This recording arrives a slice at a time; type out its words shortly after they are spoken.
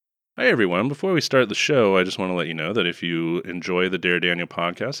Hi, everyone. Before we start the show, I just want to let you know that if you enjoy the Dare Daniel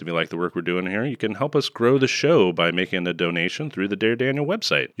podcast, if you like the work we're doing here, you can help us grow the show by making a donation through the Dare Daniel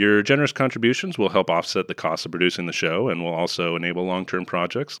website. Your generous contributions will help offset the cost of producing the show and will also enable long-term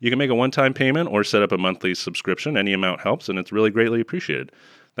projects. You can make a one-time payment or set up a monthly subscription. Any amount helps, and it's really greatly appreciated.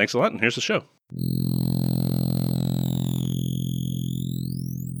 Thanks a lot, and here's the show.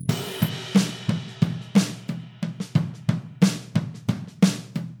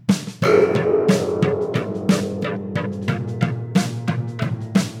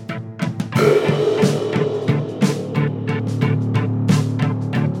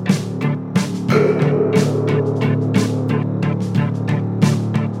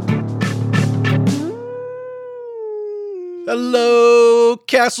 Hello,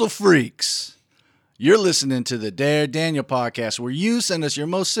 Castle Freaks. You're listening to the Dare Daniel podcast, where you send us your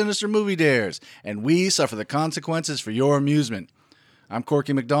most sinister movie dares, and we suffer the consequences for your amusement. I'm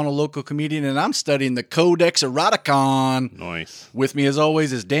Corky McDonald, local comedian, and I'm studying the Codex Eroticon. Nice. With me, as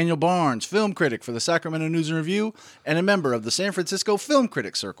always, is Daniel Barnes, film critic for the Sacramento News and Review, and a member of the San Francisco Film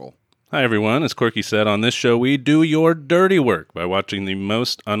Critics Circle. Hi, everyone. As Corky said, on this show, we do your dirty work by watching the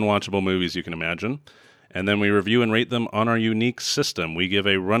most unwatchable movies you can imagine. And then we review and rate them on our unique system. We give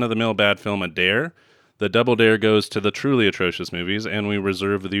a run-of-the-mill bad film a dare. The double dare goes to the truly atrocious movies, and we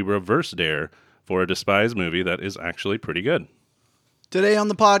reserve the reverse dare for a despised movie that is actually pretty good. Today on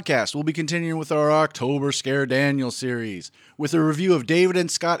the podcast, we'll be continuing with our October Scare Daniel series with a review of David and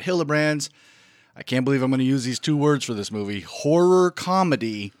Scott Hillenbrand's, I can't believe I'm going to use these two words for this movie, horror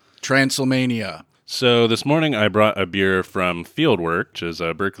comedy, Transylmania. So this morning I brought a beer from Fieldwork, which is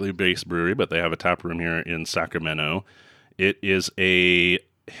a Berkeley-based brewery, but they have a tap room here in Sacramento. It is a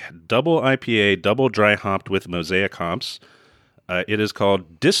double IPA, double dry hopped with Mosaic hops. It is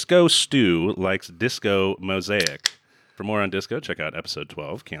called Disco Stew Likes Disco Mosaic. For more on disco, check out episode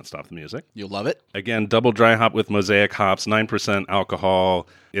 12, Can't Stop the Music. You'll love it. Again, double dry hop with Mosaic hops, 9% alcohol.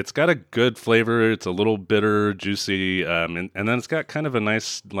 It's got a good flavor. It's a little bitter, juicy, and then it's got kind of a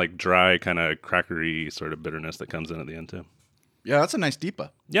nice, like, dry, kind of crackery sort of bitterness that comes in at the end, too. Yeah, that's a nice DIPA.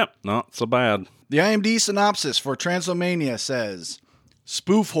 Yep, not so bad. The IMDb synopsis for Transylmania says,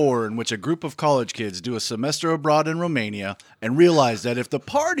 spoof horror in which a group of college kids do a semester abroad in Romania and realize that if the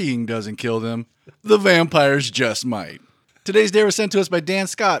partying doesn't kill them, the vampires just might. Today's dare was sent to us by Dan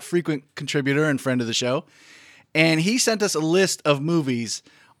Scott, frequent contributor and friend of the show, and he sent us a list of movies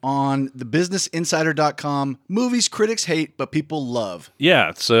on thebusinessinsider.com, movies critics hate but people love.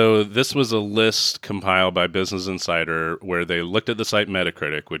 Yeah, so this was a list compiled by Business Insider where they looked at the site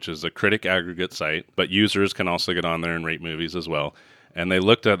Metacritic, which is a critic aggregate site, but users can also get on there and rate movies as well. And they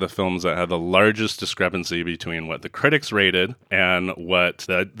looked at the films that had the largest discrepancy between what the critics rated and what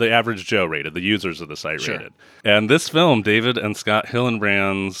the average Joe rated, the users of the site rated. And this film, David and Scott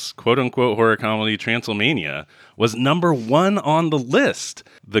Hillenbrand's quote-unquote horror comedy Transylmania, was number one on the list.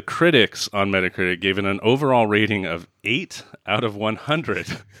 The critics on Metacritic gave it an overall rating of 8 out of 100.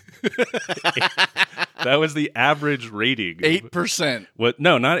 That was the average rating. 8%. What?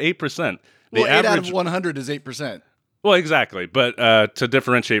 No, not 8%. Well, 8 out of 100 is 8%. Well, exactly. But to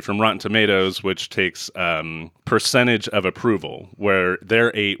differentiate from Rotten Tomatoes, which takes percentage of approval, where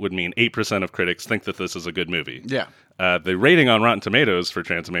their 8 would mean 8% of critics think that this is a good movie. Yeah. The rating on Rotten Tomatoes for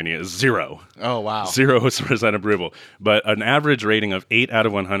Transylmania is 0. Oh, wow. 0% approval. But an average rating of 8 out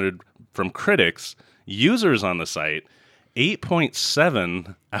of 100 from critics, users on the site,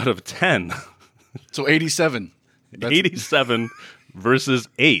 8.7 out of 10. So 87. 87 versus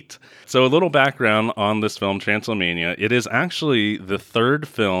 8. So a little background on this film, Transylmania. It is actually the third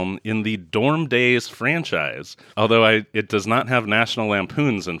film in the Dorm Days franchise, although it does not have National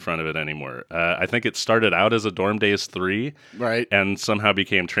Lampoons in front of it anymore. I think it started out as a Dorm Days 3, right, and somehow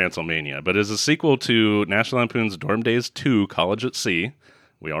became Transylmania. But as a sequel to National Lampoon's Dorm Days 2, College at Sea,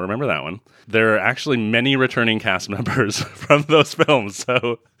 we all remember that one. There are actually many returning cast members from those films,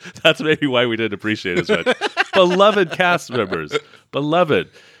 so that's maybe why we didn't appreciate it as much. Beloved cast members.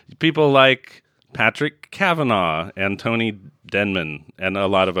 Beloved. People like Patrick Kavanagh and Tony Denman and a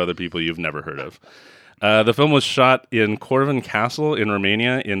lot of other people you've never heard of. The film was shot in Corvin Castle in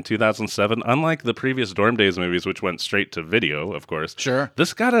Romania in 2007. Unlike the previous Dorm Days movies, which went straight to video, of course. Sure.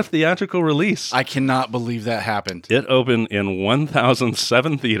 This got a theatrical release. I cannot believe that happened. It opened in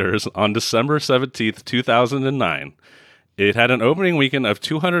 1,007 theaters on December 17th, 2009. It had an opening weekend of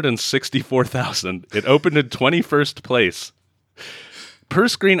 264,000. It opened in 21st place. Per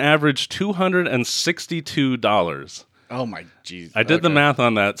screen average $262. Oh my jeez. I did the math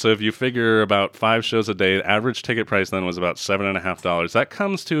on that. So if you figure about 5 shows a day, the average ticket price then was about $7.50. That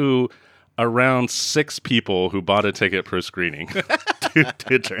comes to around 6 people who bought a ticket per screening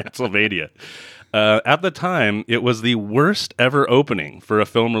to Transylvania. At the time, it was the worst ever opening for a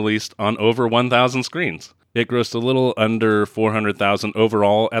film released on over 1,000 screens. It grossed a little under 400,000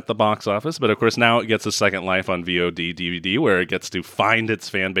 overall at the box office, but of course now it gets a second life on VOD, DVD, where it gets to find its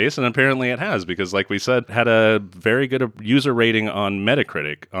fan base, and apparently it has, because like we said, had a very good user rating on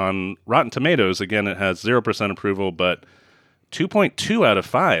Metacritic. On Rotten Tomatoes, again, it has 0% approval, but 2.2 out of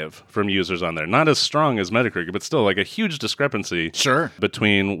 5 from users on there. Not as strong as Metacritic, but still like a huge discrepancy Sure.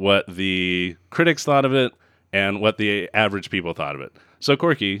 between what the critics thought of it and what the average people thought of it. So,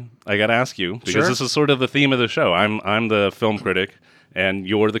 Corky, I got to ask you, because Sure. this is sort of the theme of the show. I'm the film critic, and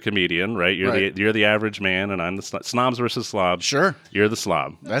you're the comedian, right? You're the average man, and I'm the snobs versus slobs. Sure. You're the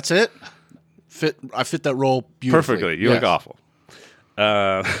slob. That's it. I fit that role beautifully. Perfectly. You look awful.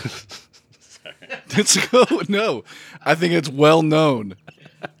 Let's go. No, I think it's well known.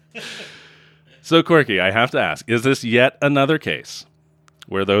 So, Corky, I have to ask, is this yet another case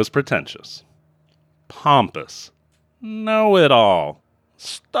where those pretentious, pompous, know-it-all,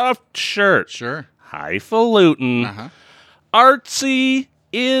 stuffed shirt, Sure. highfalutin, artsy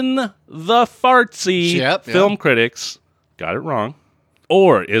in the fartsy Yep, film critics got it wrong?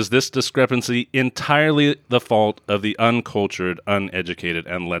 Or is this discrepancy entirely the fault of the uncultured, uneducated,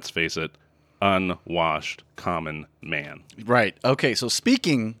 and let's face it, unwashed common man? Right. Okay. So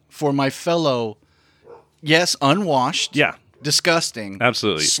speaking for my fellow, yes, unwashed. Yeah, Disgusting.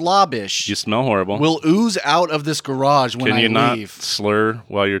 absolutely. Slobbish. You smell horrible. will ooze out of this garage when Can you I not leave. slur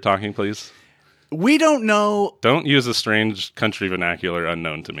while you're talking, please? We don't know. Don't use a strange country vernacular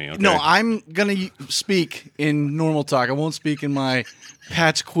unknown to me, okay? No, I'm going to speak in normal talk. I won't speak in my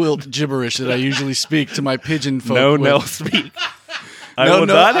patch quilt gibberish that I usually speak to my pigeon folk. No with. Nell speak. I No, will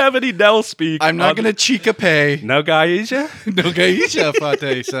no, not have any Nell speak. I'm not going to chica pay. No gaija? No geisha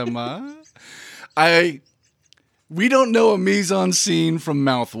fate sama. We don't know a mise-en-scene from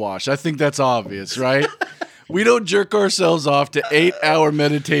mouthwash. I think that's obvious, right? We don't jerk ourselves off to 8-hour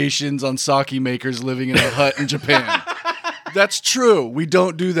meditations on sake makers living in a hut in Japan. That's true. We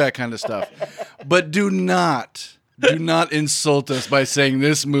don't do that kind of stuff. But do not insult us by saying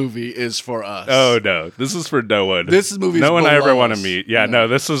this movie is for us. Oh, no. This is for no one. This movie is no one I ever below want to us. meet. Yeah, no,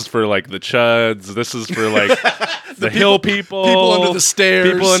 this is for, like, the chuds. This is for, like, the hill people. People under the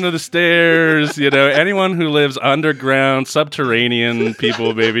stairs. People under the stairs. You know, anyone who lives underground, subterranean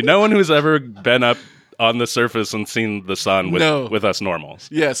people, baby. No one who's ever been up on the surface and seen the sun with us normals.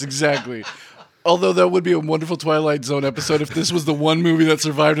 Yes, exactly. Although that would be a wonderful Twilight Zone episode if this was the one movie that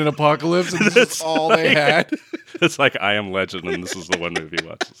survived an apocalypse and this was all they had. It's like I Am Legend, and this is the one movie he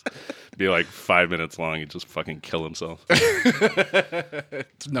watches. Be like 5 minutes long. He'd just fucking kill himself.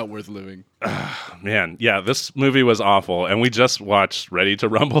 It's not worth living. Man, yeah, this movie was awful, and we just watched Ready to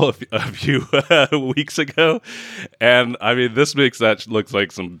Rumble a few weeks ago, and I mean, this makes that look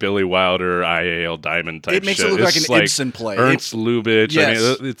like some Billy Wilder, IAL Diamond type shit. It makes it look like an Ibsen play. Ernst Lubitsch.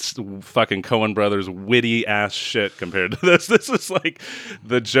 Yes. I mean, it's fucking Coen Brothers witty ass shit compared to this. This is like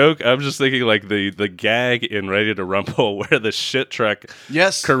the joke. I'm just thinking like the gag in Ready to Rumble where the shit truck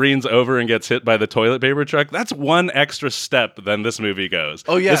Yes. careens over and gets hit by the toilet paper truck. That's one extra step than this movie goes.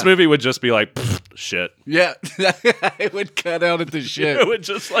 Oh, yeah. This movie would just be like, shit. Yeah. It would cut out at the shit. It would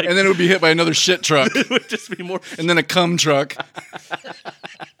just like, And then it would be hit by another shit truck. it would just be more. And then a cum truck.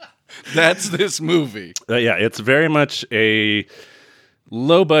 That's this movie. Yeah, it's very much a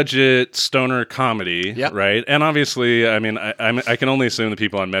low budget stoner comedy, Yep. right? And obviously, I mean, I can only assume the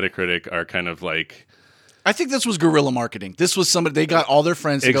people on Metacritic are kind of like, I think this was guerrilla marketing. This was somebody, they got all their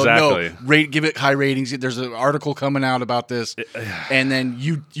friends to go, no, give it high ratings. There's an article coming out about this. And then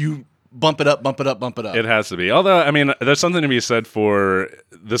you bump it up, bump it up, bump it up. It has to be. Although, I mean, there's something to be said for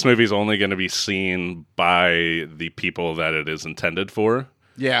this movie's only going to be seen by the people that it is intended for.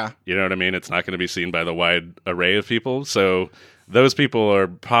 Yeah. You know what I mean? It's not going to be seen by the wide array of people. So those people are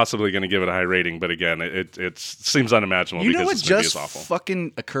possibly going to give it a high rating. But again, it seems unimaginable You know because what this movie just is awful.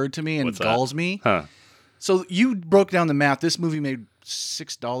 fucking occurred to me and What's that? galls me? Huh. So you broke down the math. This movie made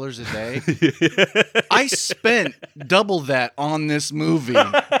 $6 a day. I spent double that on this movie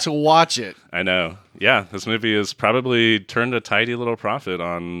to watch it. I know. Yeah, this movie has probably turned a tidy little profit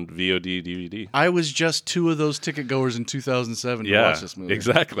on VOD, DVD. I was just 2 of those ticket goers in 2007 to watch this movie.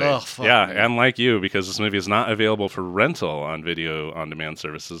 Exactly. Oh, fuck, yeah, man. and like you, because this movie is not available for rental on video on demand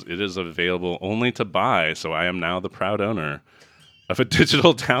services, it is available only to buy. So I am now the proud owner of a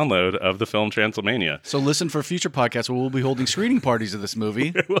digital download of the film Transylvania. So listen for future podcasts where we'll be holding screening parties of this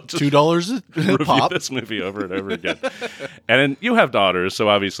movie. We'll just $2 a Review pop. this movie over and over again. And then you have daughters, so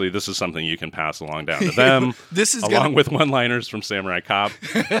obviously this is something you can pass along down to them. This is along with one-liners from Samurai Cop.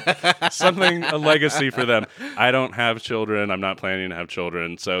 Something, a legacy for them. I don't have children. I'm not planning to have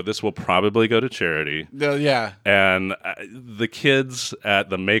children, so this will probably go to charity. Yeah. And the kids at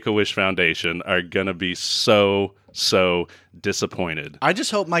the Make-A-Wish Foundation are going to be so disappointed. I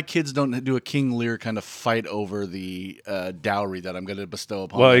just hope my kids don't do a King Lear kind of fight over the dowry that I'm going to bestow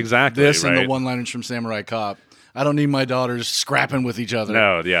upon them. Exactly. This and right? the one-liners from Samurai Cop. I don't need my daughters scrapping with each other.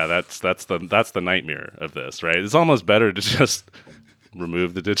 No, yeah, that's the nightmare of this, right? It's almost better to just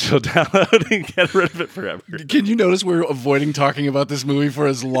remove the digital download and get rid of it forever. Can you notice we're avoiding talking about this movie for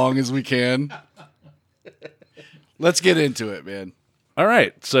as long as we can? Let's get into it, man. All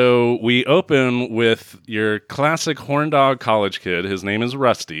right, so we open with your classic horn dog college kid. His name is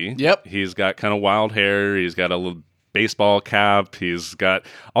Rusty. Yep. He's got kind of wild hair. He's got a little baseball cap. He's got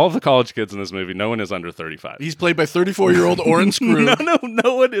all of the college kids in this movie. No one is under 35. He's played by 34-year-old Oren Screw.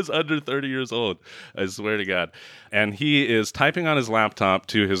 No one is under 30 years old. I swear to God. And he is typing on his laptop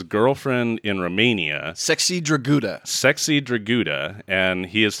to his girlfriend in Romania, Sexy Draguda. And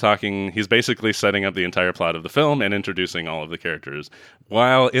he's basically setting up the entire plot of the film and introducing all of the characters.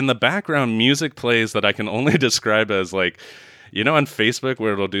 While in the background, music plays that I can only describe as like, you know, on Facebook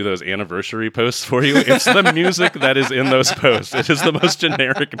where it'll do those anniversary posts for you? It's the music that is in those posts. It is the most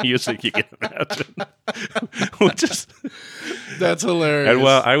generic music you can imagine. That's hilarious. And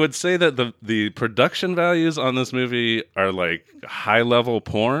well, I would say that the production values on this movie are like high-level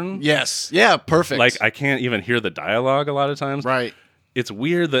porn. Yes. Yeah, perfect. Like, I can't even hear the dialogue a lot of times. Right. It's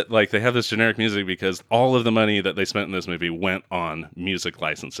weird that like they have this generic music because all of the money that they spent in this movie went on music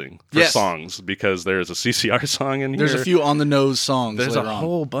licensing for songs, because there's a CCR song in here. There's a few on-the-nose songs. There's a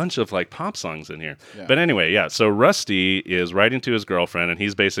whole bunch of like pop songs in here. Yeah. But anyway, yeah. So Rusty is writing to his girlfriend, and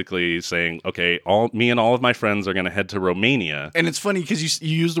he's basically saying, "Okay, me and all of my friends are going to head to Romania." And it's funny because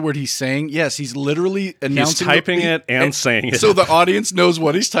you use the word "he's saying." Yes, he's literally announcing. He's typing it and saying it, so the audience knows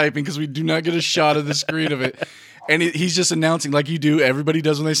what he's typing because we do not get a shot of the screen of it. And he's just announcing, like you do, everybody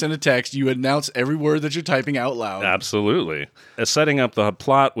does when they send a text. You announce every word that you're typing out loud. Absolutely. Setting up the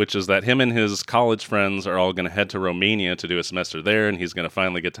plot, which is that him and his college friends are all going to head to Romania to do a semester there, and he's going to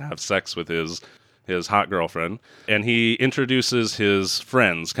finally get to have sex with his hot girlfriend. And he introduces his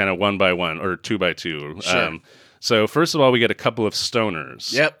friends kind of one by one, or two by two. Sure. So first of all, we get a couple of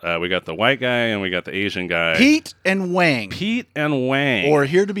stoners. Yep. We got the white guy and we got the Asian guy. Pete and Wang. Or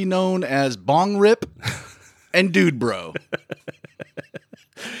here to be known as Bong Rip and Dude Bro.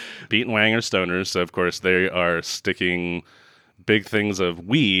 Pete and Wang are stoners, so of course they are sticking big things of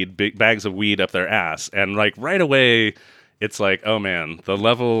weed, big bags of weed up their ass. And like right away, it's like, oh man, the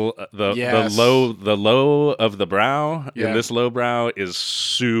level, the low of the brow in this low brow is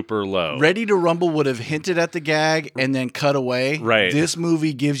super low. Ready to Rumble would have hinted at the gag and then cut away. Right. This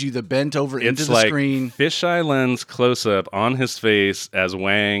movie gives you the bent over into the like screen. Fisheye lens close up on his face as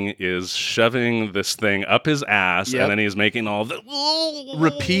Wang is shoving this thing up his ass, and then he's making all the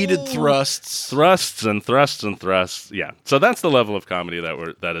repeated thrusts. Yeah. So that's the level of comedy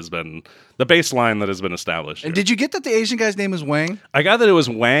that has been the baseline that has been established. And did you get that the Asian guy's name is Wang? I got that it was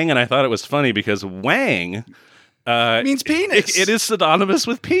Wang, and I thought it was funny because Wang means penis. It is synonymous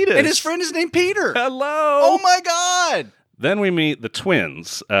with penis. And his friend is named Peter. Hello. Oh my God. Then we meet the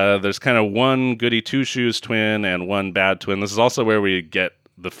twins. There's kind of one goody two-shoes twin and one bad twin. This is also where we get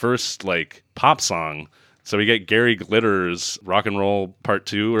the first like pop song. So we get Gary Glitter's Rock and Roll Part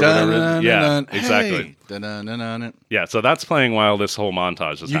 2 or whatever. Yeah, exactly. Yeah, so that's playing while this whole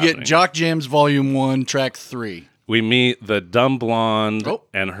montage is happening. You get Jock Jams Volume 1, Track 3. We meet the dumb blonde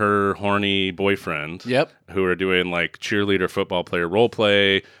and her horny boyfriend. Yep. Who are doing like cheerleader football player role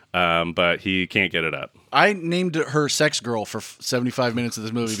play, but he can't get it up. I named her Sex Girl for 75 minutes of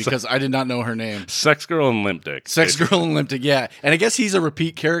this movie because I did not know her name. Sex Girl and Limp Dick. Sex Girl and Limp Dick, yeah. And I guess he's a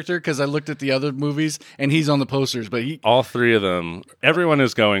repeat character because I looked at the other movies and he's on the posters. But all three of them, everyone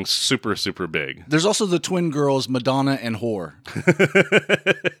is going super, super big. There's also the twin girls, Madonna and Whore.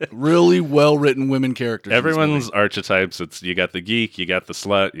 Really well-written women characters. Everyone's archetypes. You got the geek, you got the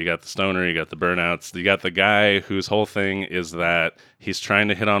slut, you got the stoner, you got the burnouts, you got the guy whose whole thing is that he's trying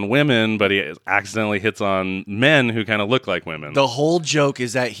to hit on women, but he accidentally hits on men who kind of look like women. The whole joke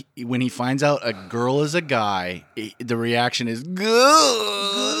is that when he finds out a girl is a guy, the reaction is good.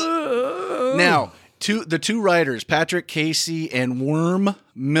 Now, the two writers, Patrick Casey and Worm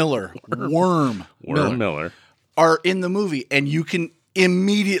Miller, Worm Miller, are in the movie, and you can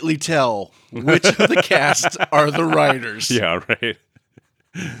immediately tell which of the cast are the writers. Yeah, right.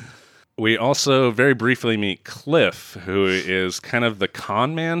 We also very briefly meet Cliff, who is kind of the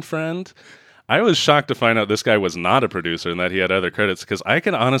con man friend. I was shocked to find out this guy was not a producer and that he had other credits, because I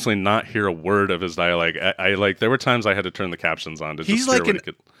could honestly not hear a word of his dialogue. I like, there were times I had to turn the captions on to He's just like hear an what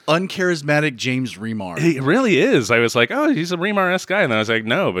he could. uncharismatic James Remar. He really is. I was like, oh, he's a Remar-esque guy. And then I was like,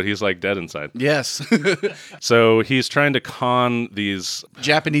 no, but he's like dead inside. Yes. So he's trying to con these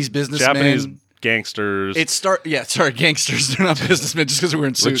Japanese businessmen. Japanese gangsters. Gangsters. They're not businessmen just because we're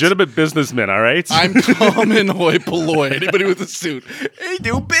in suits. Legitimate businessmen, all right? I'm common hoi polloi. Anybody with a suit. They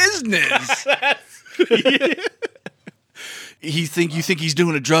do business. You think he's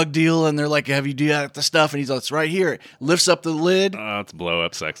doing a drug deal, and they're like, "Have you got the stuff?" And he's like, "It's right here." Lifts up the lid. It's blow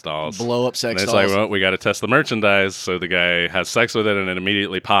up sex dolls. Blow up sex and it's dolls. like, well, we got to test the merchandise. So the guy has sex with it, and it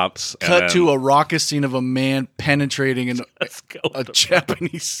immediately pops. Cut to a raucous scene of a man penetrating a the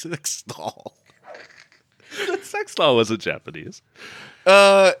Japanese sex doll. The sex doll wasn't Japanese.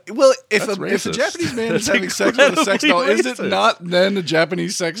 Well, if a racist. Japanese man is That's having sex with a sex doll, is it racist. not then a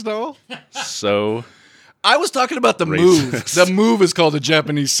Japanese sex doll? So I was talking about the Racist. move. The move is called a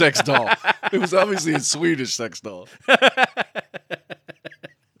Japanese sex doll. It was obviously a Swedish sex doll.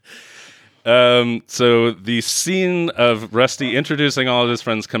 So the scene of Rusty introducing all of his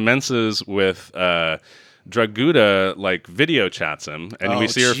friends commences with Draguda like video chats him, and we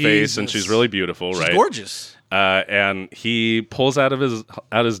see her face, and she's really beautiful, She's right? gorgeous. And he pulls out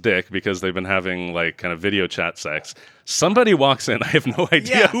his dick because they've been having like kind of video chat sex. Somebody walks in. I have no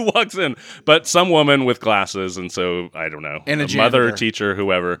idea who walks in, but some woman with glasses, and so I don't know, And a mother, janitor. teacher,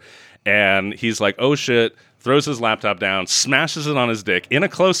 whoever. And he's like, "Oh shit!" Throws his laptop down, smashes it on his dick in a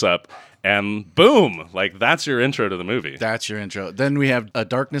close up, and boom! Like that's your intro to the movie. That's your intro. Then we have a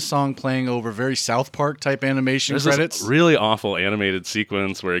Darkness song playing over very South Park type animation There's credits. this really awful animated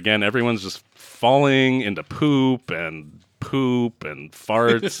sequence where again everyone's just falling into poop and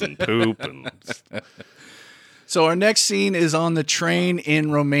farts and poop and So our next scene is on the train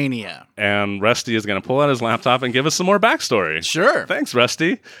in Romania. and Rusty is going to pull out his laptop and give us some more backstory. Sure. Thanks,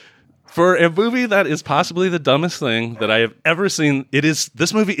 Rusty. For a movie that is possibly the dumbest thing that I have ever seen,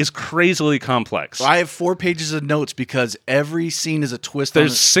 this movie is crazily complex. I have 4 pages of notes because every scene is a twist.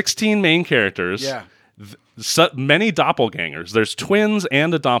 There's on 16 main characters. Yeah. Many doppelgangers. There's twins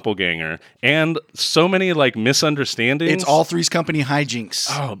and a doppelganger, and so many like misunderstandings. It's all Three's Company hijinks.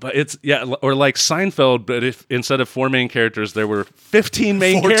 Oh, but it's or like Seinfeld, but if instead of 4 main characters, there were 15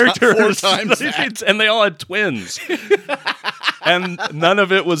 main characters, 4 times that. and they all had twins, and none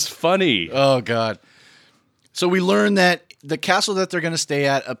of it was funny. Oh, God. So we learn that the castle that they're going to stay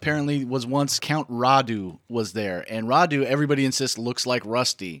at apparently was once Count Radu was there. And Radu, everybody insists, looks like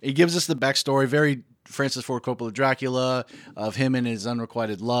Rusty. He gives us the backstory, very Francis Ford Coppola Dracula, of him and his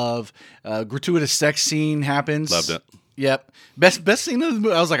unrequited love. Gratuitous sex scene happens. Loved it. Yep. Best scene of the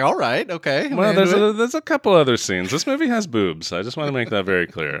movie. I was like, all right, okay. I'm Well, into it. there's a couple other scenes. This movie has boobs. I just want to make that very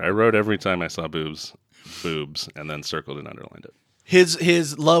clear. I wrote every time I saw boobs, and then circled and underlined it.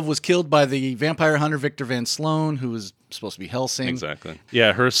 His love was killed by the vampire hunter Victor Van Sloan, who was supposed to be Helsing. Exactly.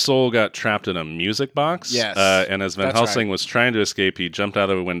 Yeah, her soul got trapped in a music box. Yes. And as Van That's Helsing right. was trying to escape, he jumped out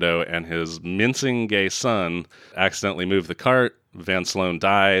of a window, and his mincing gay son accidentally moved the cart. Van Sloan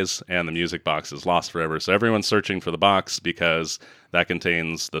dies, and the music box is lost forever. So everyone's searching for the box because that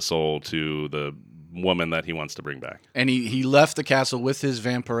contains the soul to the woman that he wants to bring back. And he left the castle with his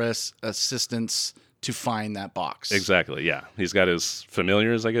vampiress assistants to find that box. Exactly, yeah. He's got his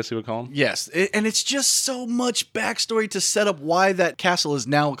familiars, I guess you would call them. Yes, and it's just so much backstory to set up why that castle is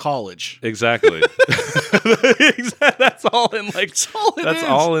now a college. Exactly. That's all in like That's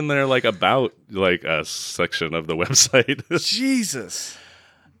all in there like about like a section of the website. Jesus.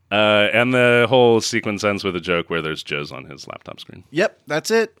 And the whole sequence ends with a joke where there's Joe's on his laptop screen. Yep,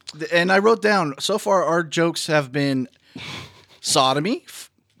 that's it. And I wrote down, so far our jokes have been sodomy,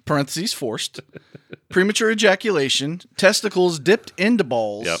 parentheses forced, premature ejaculation, testicles dipped into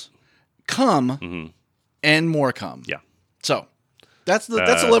balls, Yep. cum, and more cum. Yeah. So that's the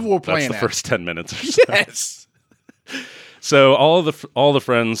level we're playing That's the at. first 10 minutes or so. Yes. So all the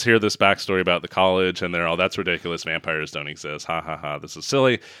friends hear this backstory about the college, and they're all, "That's ridiculous. Vampires don't exist. Ha ha ha. This is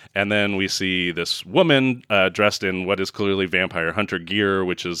silly." And then we see this woman dressed in what is clearly vampire hunter gear,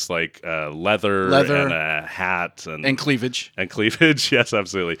 which is like leather and a hat And cleavage. and cleavage. Yes,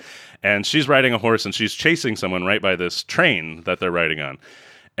 absolutely. And she's riding a horse, and she's chasing someone right by this train that they're riding on.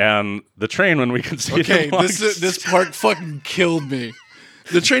 And the train, when we can see Okay, it, walks- this part fucking killed me.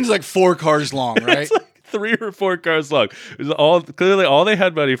 The train's like 4 cars long, right? It's like 3 or 4 cars long. It was clearly all they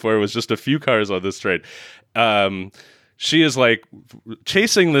had money for was just a few cars on this train. she is like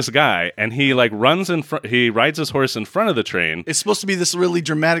chasing this guy, and he like runs in front. He rides his horse in front of the train. It's supposed to be this really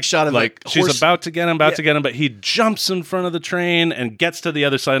dramatic shot of Like she's horse. about to get him, but he jumps in front of the train and gets to the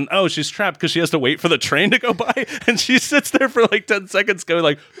other side. And oh, she's trapped because she has to wait for the train to go by, and she sits there for like 10 seconds, going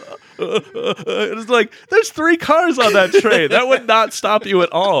like. It's like there's 3 cars on that train. That would not stop you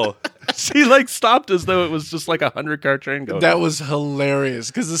at all. She like stopped as though it was just like 100-car train going. That was hilarious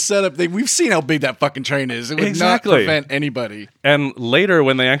because the setup. We've seen how big that fucking train is. It would Exactly. not prevent anybody. And later,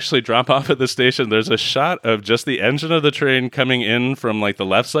 when they actually drop off at the station, there's a shot of just the engine of the train coming in from like the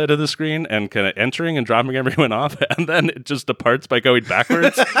left side of the screen and kind of entering and dropping everyone off, and then it just departs by going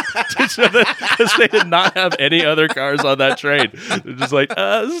backwards to show that because they did not have any other cars on that train. They're just like,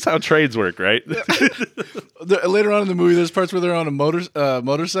 this is how trains work, right? Later on in the movie, there's parts where they're on a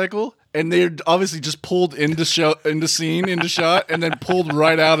motorcycle, and they're obviously just pulled into shot, and then pulled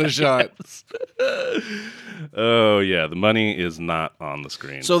right out of shot. Oh yeah, the money is not on the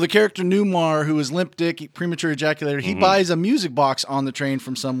screen. So the character Newmar, who is limp dick, premature ejaculator, he buys a music box on the train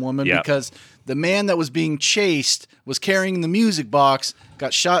from some woman because the man that was being chased was carrying the music box,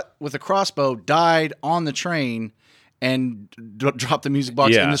 got shot with a crossbow, died on the train, and dropped the music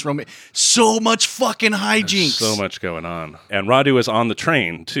box in this room. So much fucking hijinks. So much going on. And Radu is on the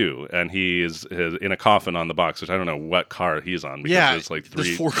train, too. And he is in a coffin on the box, which I don't know what car he's on. Because there's like 3.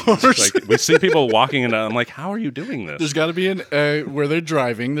 There's 4 cars. Like, we see people walking in. I'm like, how are you doing this? There's got to be where they're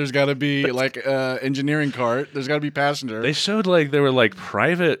driving. There's got to be like engineering cart. There's got to be passenger. They showed like they were like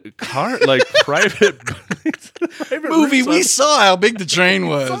private car, like private movie. We saw how big the train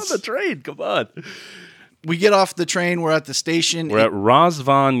was. It's on the train. Come on. We get off the train. We're at the station. We're at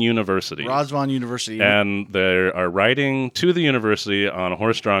Razvan University. Razvan University. And they are riding to the university on a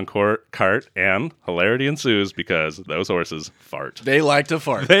horse-drawn cart, and hilarity ensues because those horses fart. They like to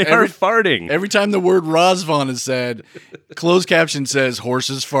fart. They are farting. Every time the word Razvan is said, closed caption says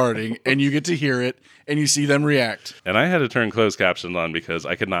horses farting, and you get to hear it, and you see them react. And I had to turn closed captions on because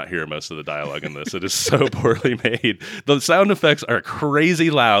I could not hear most of the dialogue in this. It is so poorly made. The sound effects are crazy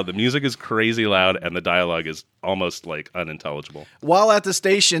loud. The music is crazy loud, and the dialogue is almost like unintelligible. While at the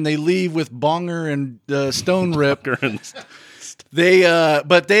station, they leave with Bonger and Stone Rip.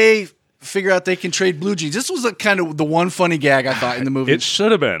 They figure out they can trade blue jeans. This was kind of the one funny gag I thought in the movie. It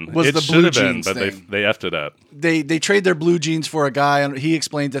should have been. Was it the should blue have been, jeans but thing. they effed it up. They trade their blue jeans for a guy, and he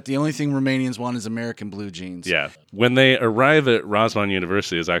explains that the only thing Romanians want is American blue jeans. Yeah. When they arrive at Razvan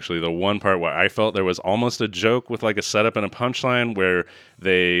University is actually the one part where I felt there was almost a joke with like a setup and a punchline where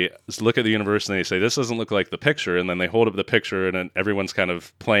they look at the university and they say, this doesn't look like the picture. And then they hold up the picture and then everyone's kind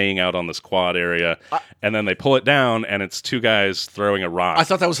of playing out on this quad area. And then they pull it down and it's 2 guys throwing a rock. I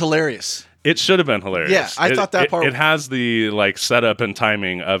thought that was hilarious. It should have been hilarious. Yeah, I thought that part... It has the like setup and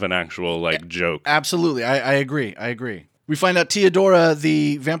timing of an actual like joke. Absolutely. I agree. We find out Teodora,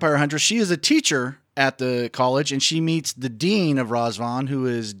 the vampire huntress, she is a teacher at the college, and she meets the dean of Razvan, who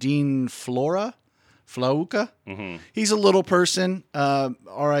is Dean Flauka. Mm-hmm. He's a little person,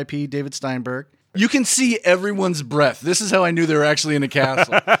 R.I.P. David Steinberg. You can see everyone's breath. This is how I knew they were actually in a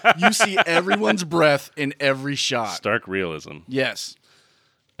castle. You see everyone's breath in every shot. Stark realism. Yes.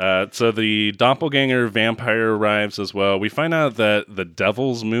 So the doppelganger vampire arrives as well. We find out that the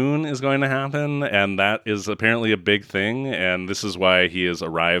Devil's Moon is going to happen, and that is apparently a big thing. And this is why he has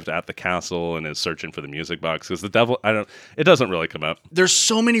arrived at the castle and is searching for the music box. Because the devil, it doesn't really come up. There's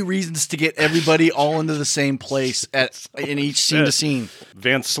so many reasons to get everybody all into the same place in each scene to scene.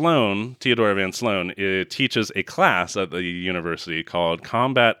 Teodora Van Sloan, teaches a class at the university called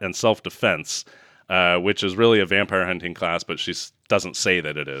Combat and Self-Defense, which is really a vampire hunting class, but she doesn't say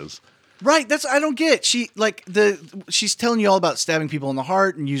that it is. Right, I don't get. She's telling you all about stabbing people in the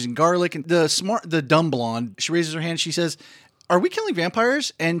heart and using garlic. And the dumb blonde, she raises her hand. She says, "Are we killing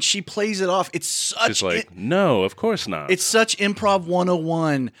vampires?" And she plays it off. She's like, "No, of course not." It's such improv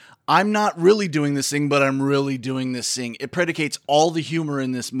 101. I'm not really doing this thing, but I'm really doing this thing. It predicates all the humor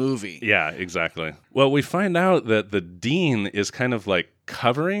in this movie. Yeah, exactly. Well, we find out that the dean is kind of like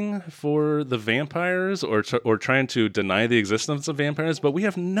covering for the vampires or trying to deny the existence of vampires, but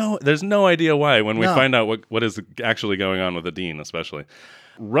there's no idea why when we find out what is actually going on with the dean, especially.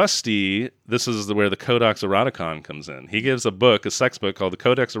 Rusty, this is where the Codex Eroticon comes in. He gives a sex book called the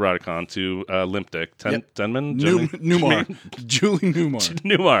Codex Eroticon to Limp Dick Denman? Newmar. Julie Newmar.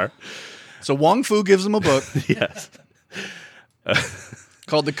 Newmar. So Wong Fu gives him a book. Yes.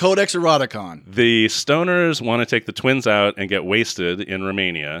 Called the Codex Eroticon. The stoners want to take the twins out and get wasted in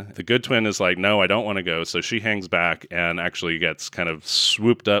Romania. The good twin is like, no, I don't want to go. So she hangs back and actually gets kind of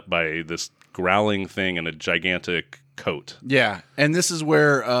swooped up by this growling thing in a gigantic coat. Yeah, and this is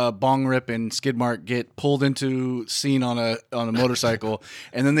where Bong Rip and Skidmark get pulled into scene on a motorcycle,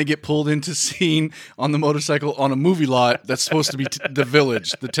 and then they get pulled into scene on the motorcycle on a movie lot that's supposed to be the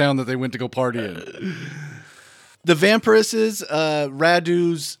village, the town that they went to go party in. The vampiresses,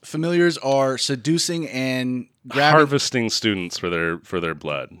 Radu's familiars, are seducing and harvesting students for their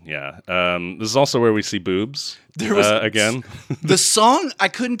blood. Yeah, this is also where we see boobs. There was again the song. I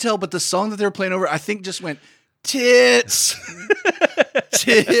couldn't tell, but the song that they were playing over, I think, just went tits,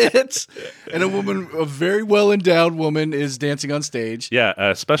 tits, and a very well endowed woman, is dancing on stage. Yeah,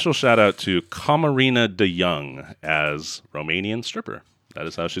 a special shout out to Kamarina de Jong as Romanian stripper. That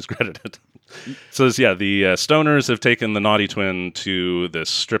is how she's credited. So, the stoners have taken the Naughty Twin to this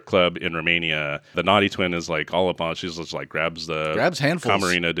strip club in Romania. The Naughty Twin is like all up on. She's just like grabs handfuls.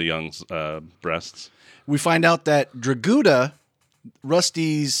 Kamarina de Jong's breasts. We find out that Draguda,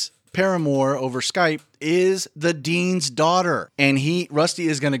 Rusty's paramour over Skype, is the dean's daughter, and Rusty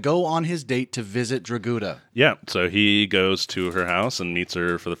is going to go on his date to visit Draguda. Yeah, so he goes to her house and meets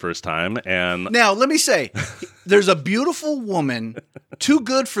her for the first time. And now, let me say, there's a beautiful woman, too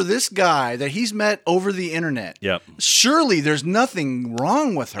good for this guy that he's met over the internet. Yep. Surely there's nothing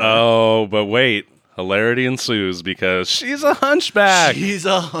wrong with her. Oh, but wait. Hilarity ensues because she's a hunchback. She's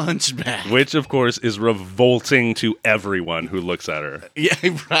a hunchback. Which, of course, is revolting to everyone who looks at her. Yeah,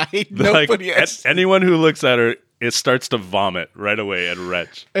 right? Nobody else. Anyone who looks at her, it starts to vomit right away and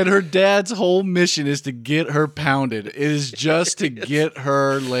retch. And her dad's whole mission is to get her pounded. It is just to get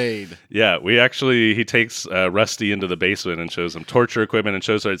her laid. Yeah, he takes Rusty into the basement and shows him torture equipment and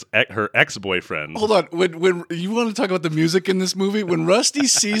shows her her ex-boyfriend. Hold on. When you want to talk about the music in this movie, when Rusty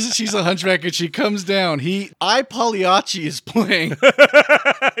sees that she's a hunchback and she comes down, I Pagliacci is playing.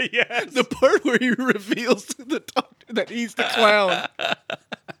 Yes. The part where he reveals to the doctor that he's the clown.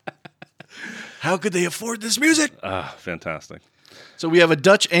 How could they afford this music? Fantastic. So we have a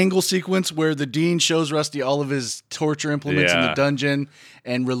Dutch angle sequence where the dean shows Rusty all of his torture implements in the dungeon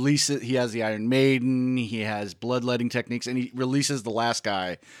and releases. He has the Iron Maiden, he has bloodletting techniques, and he releases the last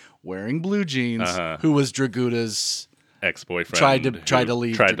guy wearing blue jeans who was Draguda's ex-boyfriend. Tried to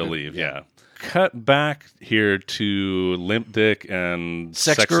leave. Tried to leave, yeah. Cut back here to Limp Dick and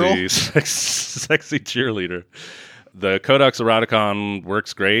sexy cheerleader. The Codex Eroticon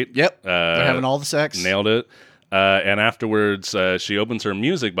works great. Yep. They're having all the sex. Nailed it. And afterwards, she opens her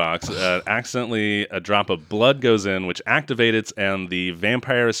music box. Accidentally, a drop of blood goes in, which activates, and the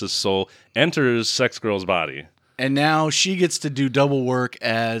vampiress's soul enters Sex Girl's body. And now she gets to do double work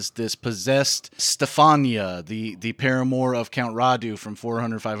as this possessed Stefania, the paramour of Count Radu from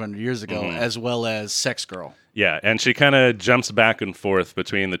 400, 500 years ago, as well as Sex Girl. Yeah, and she kind of jumps back and forth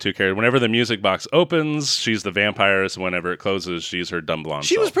between the two characters. Whenever the music box opens, she's the vampiress. Whenever it closes, she's her dumb blonde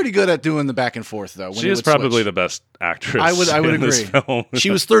She self. was pretty good at doing the back and forth, though. She is probably the best actress. I would in agree. This film. She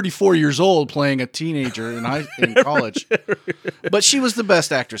was 34 years old playing a teenager in college, but she was the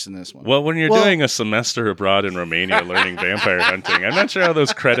best actress in this one. Well, when you're doing a semester abroad in Romania learning vampire hunting, I'm not sure how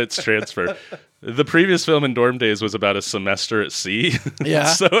those credits transfer. The previous film in Dorm Days was about a semester at sea. Yeah.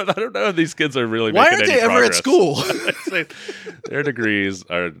 So I don't know if these kids are really Why making aren't any they ever progress. at school? Their degrees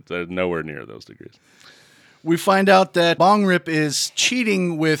are nowhere near those degrees. We find out that Bong Rip is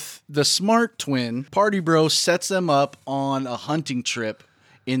cheating with the smart twin. Party Bro sets them up on a hunting trip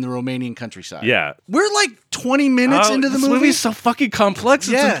in the Romanian countryside. Yeah. We're like 20 minutes into the this movie. movie's so fucking complex.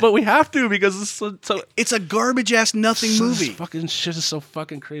 Yeah. But we have to because it's so It's a garbage-ass nothing movie. This fucking shit is so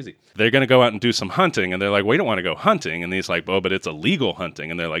fucking crazy. They're going to go out and do some hunting, and they're like, we don't want to go hunting. And he's like, oh, but it's illegal hunting.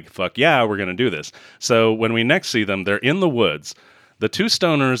 And they're like, fuck yeah, we're going to do this. So when we next see them, they're in the woods. The two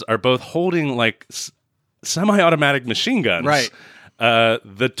stoners are both holding like semi-automatic machine guns. Right.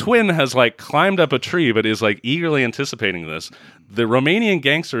 The twin has like climbed up a tree, but is like eagerly anticipating this. The Romanian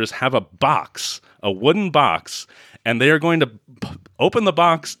gangsters have a box, a wooden box, and they are going to open the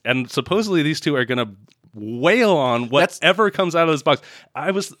box, and supposedly these two are going to wail on whatever comes out of this box.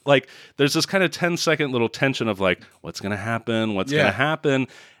 I was like, there's this kind of 10-second little tension of like, what's going to happen? What's going to happen?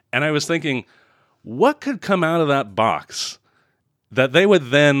 And I was thinking, what could come out of that box that they would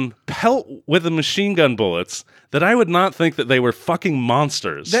then pelt with the machine gun bullets that I would not think that they were fucking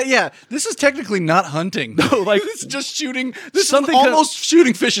monsters. This is technically not hunting. No, like it's just shooting. This is something almost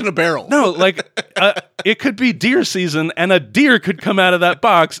shooting fish in a barrel. No, like it could be deer season, and a deer could come out of that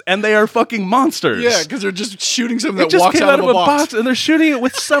box, and they are fucking monsters. Yeah, because they're just shooting something It that just walks came out of a box. and they're shooting it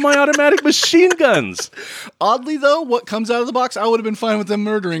with semi-automatic machine guns. Oddly, though, what comes out of the box, I would have been fine with them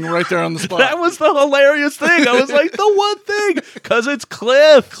murdering right there on the spot. That was the hilarious thing. I was like, the one thing, because it's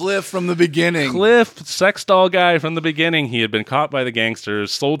Cliff. Cliff from the beginning. Cliff, sex doll guy from the beginning. He had been caught by the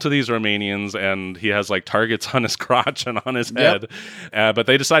gangsters, sold to these Romanians, and he has like targets on his crotch and on his head. But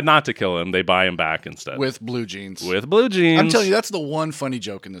they decide not to kill him. They buy him back instead. With blue jeans. With blue jeans. I'm telling you, that's the one funny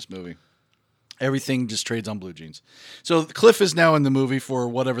joke in this movie. Everything just trades on blue jeans. So Cliff is now in the movie for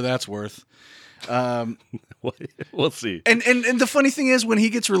whatever that's worth. We'll see. And the funny thing is, when he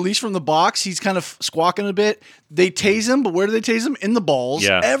gets released from the box, he's kind of squawking a bit. They tase him, but where do they tase him? In the balls.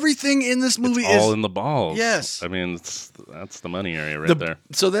 Yeah. Everything in this movie It's all is in the balls. Yes. I mean, that's the money area right there.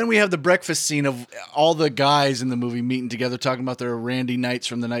 So then we have the breakfast scene of all the guys in the movie meeting together, talking about their randy nights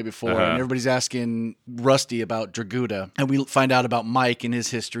from the night before, and everybody's asking Rusty about Draguda, and we find out about Mike and his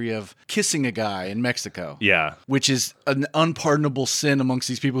history of kissing a guy in Mexico. Yeah. Which is an unpardonable sin amongst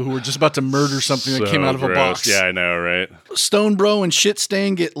these people who were just about to murder something that came out of a gross. box. Yeah, I know, right? Stone Bro and Shit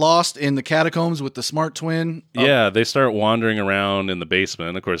Stain get lost in the catacombs with the smart twin. Yeah, they start wandering around in the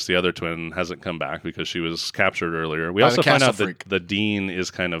basement. Of course, the other twin hasn't come back because she was captured earlier. We By also the find castle out that freak. the dean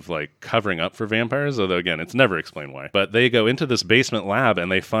is kind of like covering up for vampires, although again, it's never explained why. But they go into this basement lab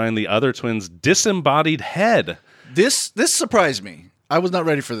and they find the other twin's disembodied head. This surprised me. I was not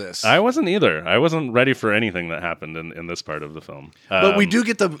ready for this. I wasn't either. I wasn't ready for anything that happened in this part of the film. But we do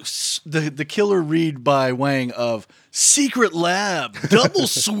get the killer read by Wang of Secret Lab, Double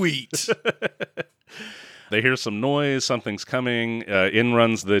Suite. They hear some noise, something's coming. In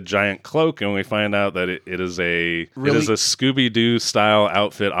runs the giant cloak, and we find out that it is a Scooby-Doo style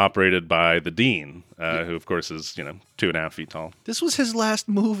outfit operated by the Dean, who of course is 2.5 feet tall. This was his last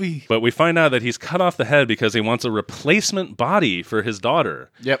movie. But we find out that he's cut off the head because he wants a replacement body for his daughter.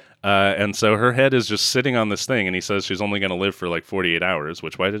 Yep. And so her head is just sitting on this thing, and he says she's only going to live for like 48 hours.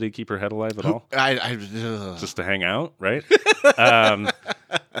 Which, why did he keep her head alive at all? Just to hang out, right?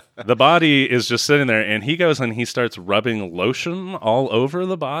 The body is just sitting there, and he goes and he starts rubbing lotion all over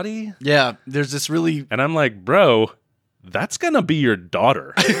the body. Yeah, there's this really... And I'm like, bro, that's going to be your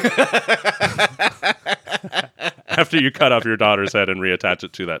daughter. After you cut off your daughter's head and reattach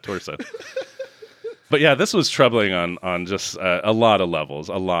it to that torso. But yeah, this was troubling on just a lot of levels.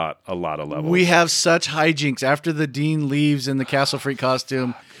 A lot of levels. We have such hijinks. After the Dean leaves in the Castle Freak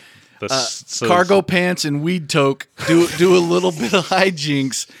costume... cargo pants and weed toke do a little bit of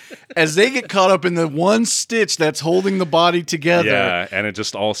hijinks as they get caught up in the one stitch that's holding the body together. Yeah, and it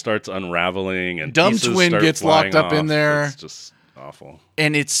just all starts unraveling, and Dumb pieces twin start gets locked flying up in off. there. It's just awful.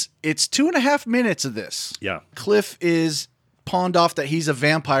 And it's 2.5 minutes of this. Yeah. Cliff is pawned off that he's a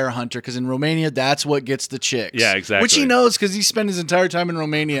vampire hunter because in Romania that's what gets the chicks. Yeah, exactly. Which he knows because he spent his entire time in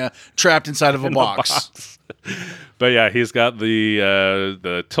Romania trapped inside of a box. But yeah, he's got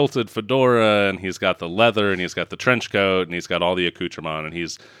the tilted fedora, and he's got the leather, and he's got the trench coat, and he's got all the accoutrement, and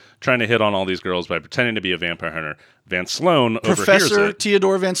he's trying to hit on all these girls by pretending to be a vampire hunter. Van Sloan overhears Professor it.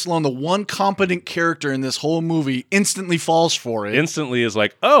 Theodore Van Sloan, the one competent character in this whole movie, instantly falls for it. Instantly is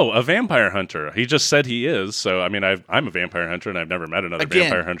like, oh, a vampire hunter. He just said he is. So, I mean, I'm a vampire hunter, and I've never met another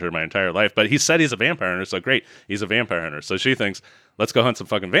vampire hunter in my entire life. But he said he's a vampire hunter, so great. He's a vampire hunter. So she thinks, let's go hunt some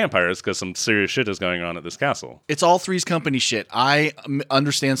fucking vampires because some serious shit is going on at this castle. It's all Three's Company shit. I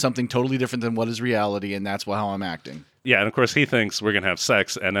understand something totally different than what is reality, and that's how I'm acting. Yeah, and of course he thinks we're going to have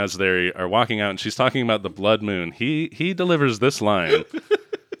sex, and as they are walking out and she's talking about the blood moon, he delivers this line.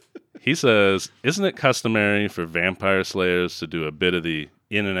 He says, "Isn't it customary for vampire slayers to do a bit of the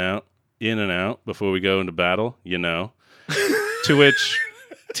in and out before we go into battle, you know?" To which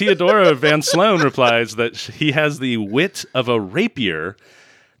Theodora Van Sloan replies that he has the wit of a rapier,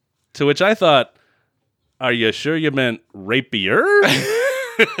 to which I thought, are you sure you meant rapier?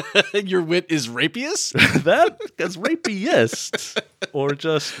 Your wit is rapiest? That is rapiest or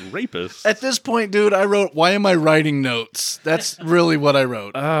just rapist. At this point, dude, I wrote, why am I writing notes? That's really what I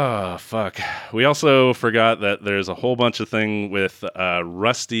wrote. Oh, fuck. We also forgot that there's a whole bunch of thing with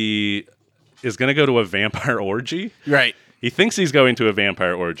Rusty is going to go to a vampire orgy. Right. He thinks he's going to a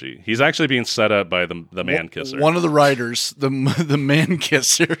vampire orgy. He's actually being set up by the man kisser. One of the writers, the man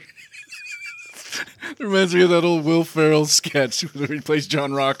kisser. It reminds me of that old Will Ferrell sketch where he plays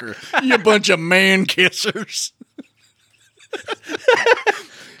John Rocker. You bunch of man kissers.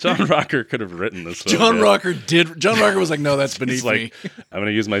 John Rocker could have written this. John Rocker was like, no, that's beneath He's like, me. I'm going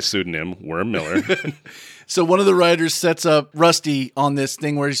to use my pseudonym, Worm Miller. So one of the writers sets up Rusty on this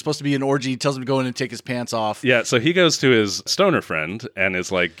thing where he's supposed to be an orgy. He tells him to go in and take his pants off. Yeah, so he goes to his stoner friend and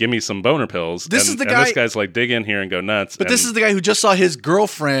is like, give me some boner pills. This and, is the and guy- this guy's like, dig in here and go nuts. But this is the guy who just saw his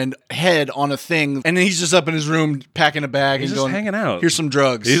girlfriend head on a thing, and then he's just up in his room packing a bag He's and just going, hanging out. Here's some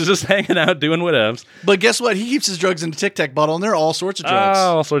drugs. He's just hanging out doing whatevs. But guess what? He keeps his drugs in a Tic Tac bottle, and they're all sorts of drugs.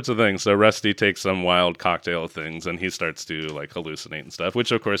 All sorts of things. So Rusty takes some wild cocktail things and he starts to like hallucinate and stuff,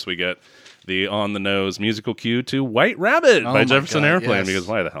 which of course we get the on the nose musical cue to White Rabbit by my Jefferson God, Airplane, yes. because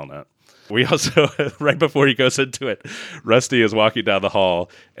why the hell not? We also, right before he goes into it, Rusty is walking down the hall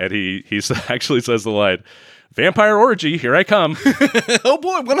and he actually says the line, "Vampire orgy, here I come." Oh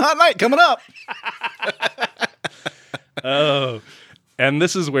boy, one hot night coming up. Oh. And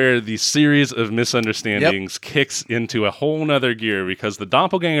this is where the series of misunderstandings kicks into a whole nother gear, because the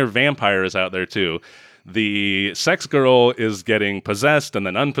doppelganger vampire is out there too. The sex girl is getting possessed and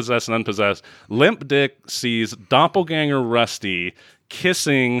then unpossessed and unpossessed. Limp Dick sees doppelganger Rusty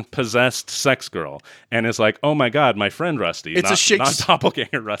kissing possessed sex girl and is like, "Oh my God, my friend Rusty." It's not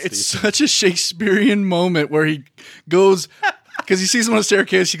doppelganger Rusty. It's such a Shakespearean moment where he goes, because he sees him on a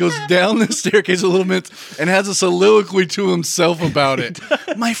staircase, he goes down the staircase a little bit and has a soliloquy to himself about it.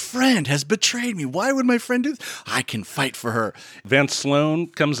 My friend has betrayed me. Why would my friend do this? I can fight for her. Van Sloan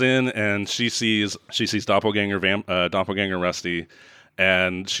comes in and she sees doppelganger Rusty,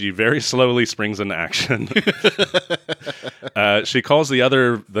 and she very slowly springs into action. She calls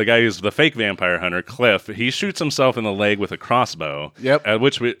the guy who's the fake vampire hunter, Cliff. He shoots himself in the leg with a crossbow. Yep. At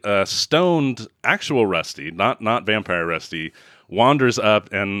which stoned actual Rusty, not vampire Rusty, wanders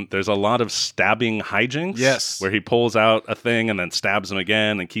up, and there's a lot of stabbing hijinks. Yes. Where he pulls out a thing and then stabs him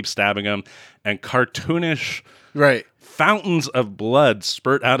again and keeps stabbing him. And cartoonish Right. fountains of blood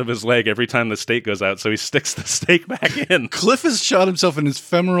spurt out of his leg every time the stake goes out, so he sticks the stake back in. Cliff has shot himself in his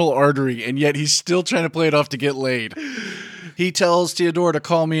femoral artery, and yet he's still trying to play it off to get laid. He tells Theodore to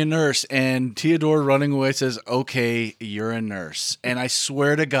call me a nurse, and Theodore, running away, says, "Okay, you're a nurse." And I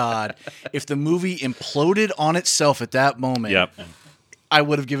swear to God, if the movie imploded on itself at that moment, Yep. I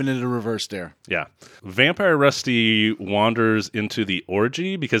would have given it a reverse stare. Yeah. Vampire Rusty wanders into the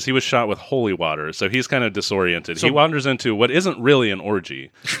orgy because he was shot with holy water, so he's kind of disoriented. He wanders into what isn't really an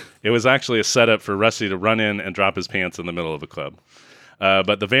orgy. It was actually a setup for Rusty to run in and drop his pants in the middle of a club.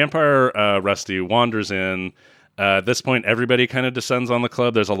 But the vampire Rusty wanders in. At this point, everybody kind of descends on the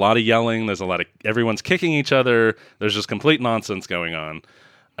club. There's a lot of yelling. Everyone's kicking each other. There's just complete nonsense going on.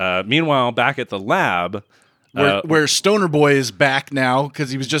 Meanwhile, back at the lab... Where Stoner Boy is back now, because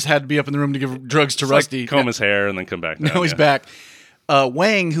he was just had to be up in the room to give drugs to Rusty. Like comb his hair and then come back down. Now he's back.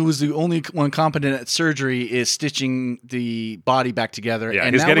 Wang, who was the only one competent at surgery, is stitching the body back together. Yeah,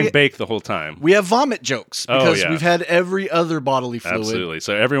 and he's now getting baked the whole time. we have vomit jokes because yeah. we've had every other bodily fluid. Absolutely.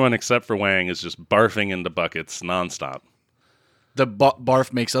 So everyone except for Wang is just barfing into buckets nonstop. The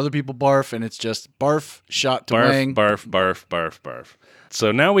barf makes other people barf, and it's just barf shot to Barf, Wang. barf, barf, barf, barf.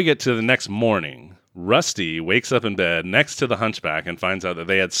 So now we get to the next morning. Rusty wakes up in bed next to the hunchback and finds out that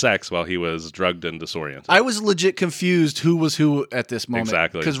they had sex while he was drugged and disoriented. I was legit confused who was who at this moment.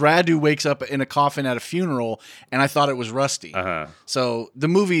 Exactly. Because Radu wakes up in a coffin at a funeral, and I thought it was Rusty. Uh-huh. So the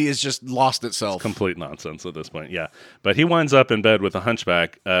movie is just lost itself. Complete nonsense at this point, yeah. But he winds up in bed with the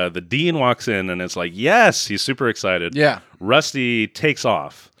hunchback. The dean walks in and it's like, yes, he's super excited. Yeah. Rusty takes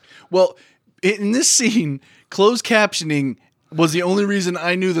off. Well, in this scene, closed captioning was the only reason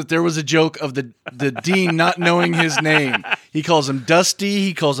I knew that there was a joke of the dean not knowing his name. He calls him Dusty,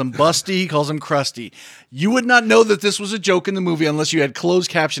 he calls him Busty, he calls him Krusty. You would not know that this was a joke in the movie unless you had closed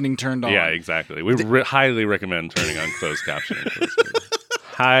captioning turned on. Yeah, exactly. We highly recommend turning on closed captioning for this movie.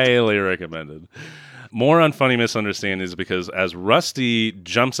 Highly recommended. More on funny misunderstandings because as Rusty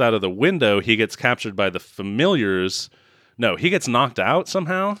jumps out of the window, he gets captured by the familiars. No, he gets knocked out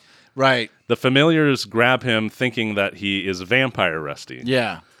somehow. Right. The familiars grab him thinking that he is vampire Rusty.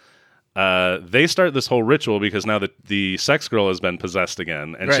 Yeah. They start this whole ritual because now the sex girl has been possessed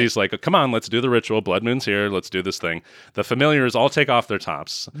again. And Right. she's like, come on, let's do the ritual. Blood Moon's here. Let's do this thing. The familiars all take off their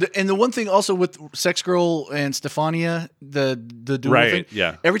tops. And the one thing also with Sex Girl and Stefania, the dual Right, thing,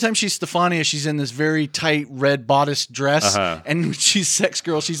 yeah. every time she's Stefania, she's in this very tight red bodice dress. Uh-huh. And when she's Sex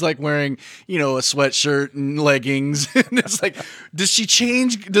Girl, she's like wearing, a sweatshirt and leggings. And it's like, does she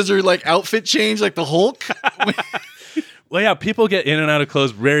change? Does her like outfit change like the Hulk? Well, yeah, people get in and out of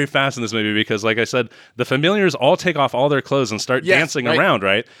clothes very fast in this movie because, like I said, the familiars all take off all their clothes and start dancing right. around,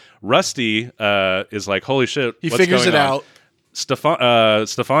 right? Rusty is like, holy shit, He what's figures going it on? out.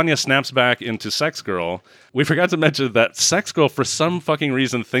 Stefania snaps back into Sex Girl. We forgot to mention that Sex Girl, for some fucking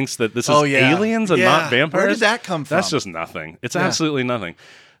reason, thinks that this is aliens and not vampires. Where did that come from? That's just nothing. It's absolutely nothing.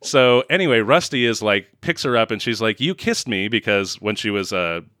 So anyway, Rusty is like, picks her up and she's like, you kissed me, because when she was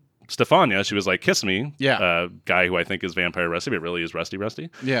Stefania, she was like, kiss me. Yeah. Guy who I think is Vampire Rusty, but really is Rusty.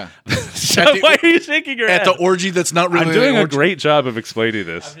 Yeah. So why are you shaking your head? At the orgy that's not really I'm doing an a orgy. great job of explaining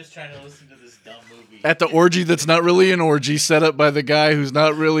this. I'm just trying to listen to this dumb movie. At the orgy that's not really an orgy, set up by the guy who's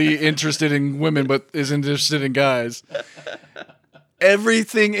not really interested in women but is interested in guys.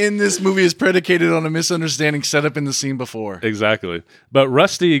 Everything in this movie is predicated on a misunderstanding set up in the scene before. Exactly. But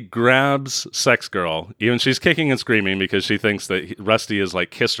Rusty grabs Sex Girl. Even she's kicking and screaming because she thinks that Rusty is like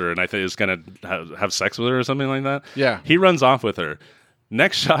kissed her and I think is going to have sex with her or something like that. Yeah. He runs off with her.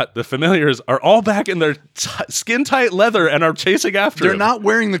 Next shot, the familiars are all back in their skin-tight leather and are chasing after They're him. not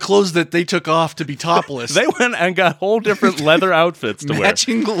wearing the clothes that they took off to be topless. They went and got whole different leather outfits to wear.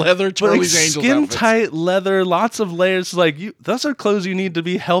 Matching leather But, Charlie's Angels skin outfits. tight leather, lots of layers. Like those are clothes you need to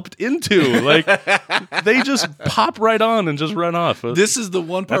be helped into. Like they just pop right on and just run off. This is the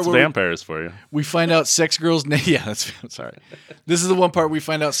one part That's where vampires for you. we find out Sex Girl's name. Yeah, that's sorry. This is the one part we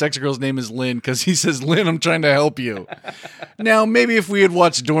find out Sex Girl's name is Lynn because he says, "Lynn, I'm trying to help you." Now, maybe if we had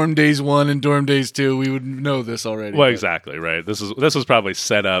watched Dorm Days 1 and Dorm Days 2, we would know this already. Well, but- exactly right. This was probably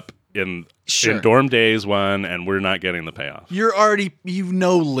set up in Dorm Days 1, and we're not getting the payoff. You're already, you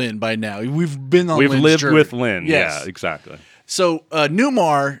know Lynn by now. We've been on We've Lynn's lived journey. with Lynn. Yes. Yeah, exactly. So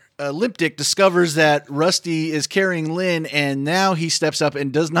Newmar, Limp Dick, discovers that Rusty is carrying Lynn, and now he steps up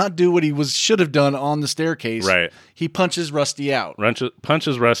and does not do what he should have done on the staircase. Right. He punches Rusty out.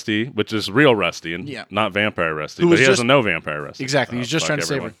 Punches Rusty, which is real Rusty, and Yeah. not Vampire Rusty. Who But was he just- doesn't know Vampire Rusty. Exactly. He's just Fuck trying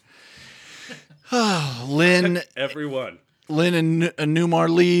to everyone. save her. Lynn Everyone. Lynn and Newmar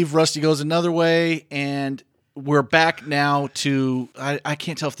leave. Rusty goes another way, and we're back now to I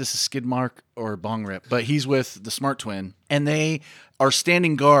can't tell if this is Skidmark or Bong Rip, but he's with the Smart Twin, and they are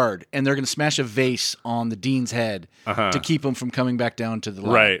standing guard, and they're going to smash a vase on the dean's head to keep him from coming back down to the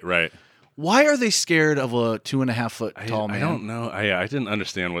line. Right. Why are they scared of a 2.5 foot tall man? I don't know. I didn't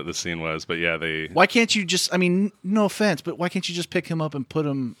understand what the scene was, but yeah, they. Why can't you just? I mean, no offense, but why can't you just pick him up and put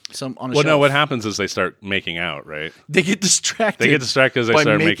him on a Well, shelf? no. What happens is they start making out, right? They get distracted. They get distracted because they by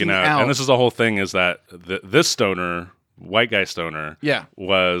start making making out. And this is the whole thing: is that this stoner, white guy stoner, Yeah.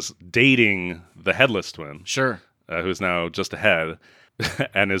 was dating the headless twin, Sure. who's now just a head,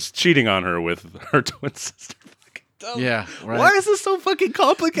 and is cheating on her with her twin sister. Yeah. Right. Why is this so fucking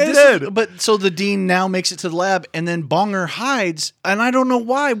complicated? But so the dean now makes it to the lab, and then Bonger hides, and I don't know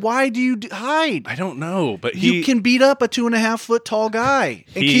why. Why do you hide? I don't know, but You can beat up a 2.5 foot tall guy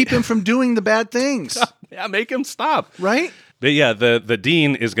and keep him from doing the bad things, yeah, make him stop. right? But yeah, the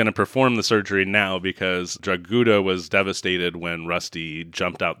dean is going to perform the surgery now because Draguda was devastated when Rusty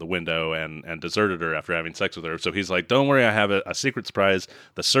jumped out the window and deserted her after having sex with her. So he's like, don't worry, I have a secret surprise.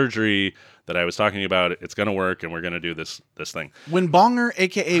 The surgery that I was talking about, it's going to work, and we're going to do this thing. When Bonger,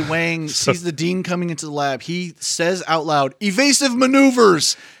 a.k.a. Wang, sees the dean coming into the lab, he says out loud, "Evasive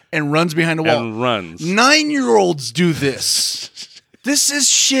maneuvers," and runs behind a wall. And runs. 9-year-olds do this. This is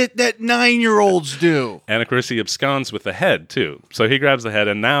shit that 9-year-olds do. And of course, he absconds with the head, too. So he grabs the head,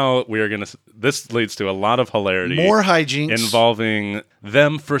 and now we are going to... This leads to a lot of hilarity. More hijinks. Involving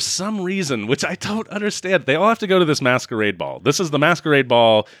them for some reason, which I don't understand. They all have to go to this masquerade ball. The masquerade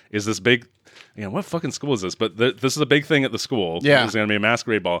ball is this big... what fucking school is this? But this is a big thing at the school. Yeah. There's going to be a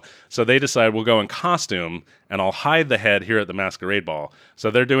masquerade ball. So they decide we'll go in costume, and I'll hide the head here at the masquerade ball.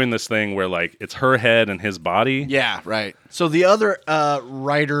 So they're doing this thing where, like, it's her head and his body. Yeah, right. So the other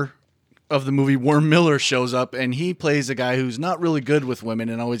writer of the movie, Worm Miller, shows up, and he plays a guy who's not really good with women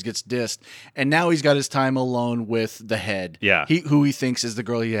and always gets dissed. And now he's got his time alone with the head. Yeah. Who he thinks is the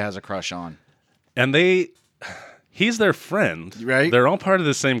girl he has a crush on. And he's their friend. Right. They're all part of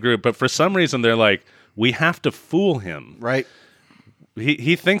the same group, but for some reason they're like, we have to fool him. Right?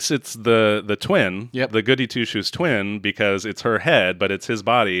 He thinks it's the twin, Yep. the Goody Two Shoes twin, because it's her head, but it's his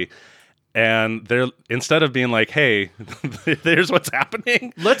body. And they're instead of being like, hey, here's what's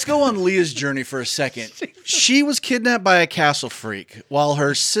happening. Let's go on Leah's journey for a second. She was kidnapped by a castle freak while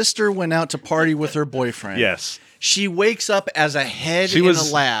her sister went out to party with her boyfriend. Yes. She wakes up as a head She in was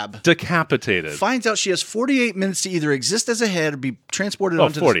a lab. decapitated. Finds out she has 48 minutes to either exist as a head or be transported Oh,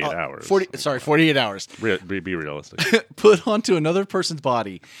 onto 48 hours. 48 hours. Be realistic. Put onto another person's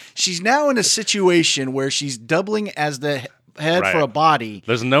body. She's now in a situation where she's doubling as the head Right. for a body.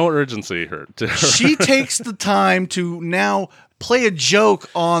 There's no urgency to her. She takes the time to now play a joke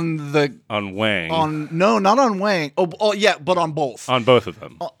on on Wang. not on Wang. Oh yeah, but on both. On both of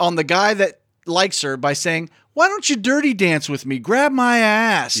them. On the guy that likes her by saying, "Why don't you dirty dance with me? Grab my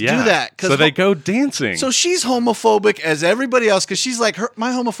ass. Yeah. Do that." So they go dancing. So she's homophobic as everybody else because she's like,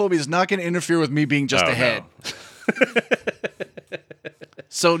 my homophobia is not going to interfere with me being just Oh, a head. no.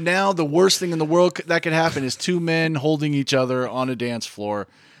 So now the worst thing in the world that could happen is two men holding each other on a dance floor.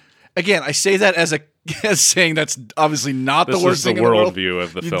 Again, I say that as saying that's obviously not the worst thing in the world. This is the worldview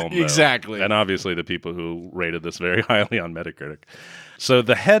of the film, though. Exactly. And obviously the people who rated this very highly on Metacritic. So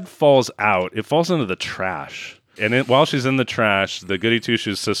the head falls out. It falls into the trash. And while she's in the trash, the Goody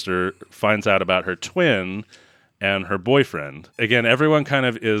Two-Shoes sister finds out about her twin and her boyfriend. Again, everyone kind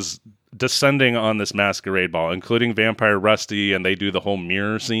of is descending on this masquerade ball, including Vampire Rusty, and they do the whole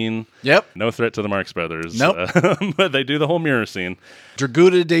mirror scene. Yep. No threat to the Marx Brothers. Nope. But they do the whole mirror scene.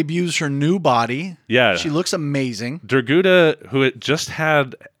 Draguda debuts her new body. Yeah. She looks amazing. Draguda, who had just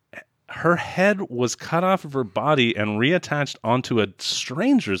had... her head was cut off of her body and reattached onto a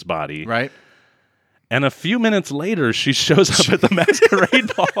stranger's body. Right. And a few minutes later, she shows up at the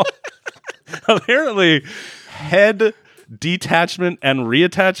masquerade ball. Apparently, head detachment and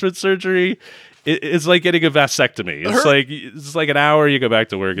reattachment surgery is like getting a vasectomy. It's like an hour, you go back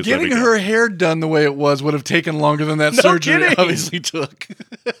to work. Getting her hair done the way it was would have taken longer than that surgery obviously took.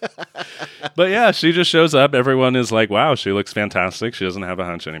 But yeah, she just shows up. Everyone is like, wow, she looks fantastic. She doesn't have a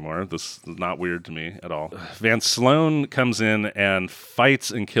hunch anymore. This is not weird to me at all. Van Sloan comes in and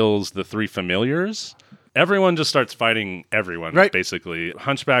fights and kills the three familiars. Everyone just starts fighting everyone, right. Basically.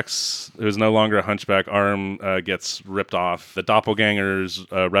 Hunchback's, who's no longer a hunchback, arm gets ripped off. The doppelgangers,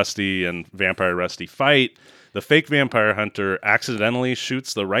 Rusty and Vampire Rusty, fight. The fake vampire hunter accidentally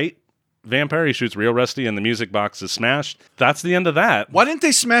shoots the right vampire. He shoots real Rusty, and the music box is smashed. That's the end of that. Why didn't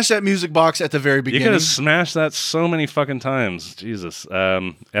they smash that music box at the very beginning? You could have smashed that so many fucking times. Jesus.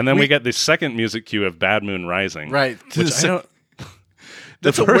 And then we get the second music cue of Bad Moon Rising. Right. Which I don't...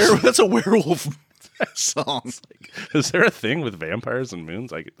 That's a werewolf song. Is there a thing with vampires and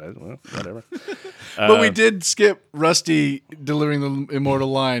moons? Well, whatever. But we did skip Rusty delivering the immortal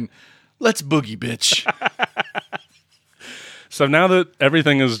line, "Let's boogie, bitch." So now that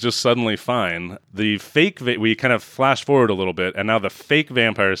everything is just suddenly fine, the fake we kind of flash forward a little bit, and now the fake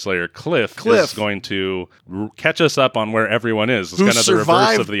vampire slayer Cliff is going to catch us up on where everyone is. It's kind of the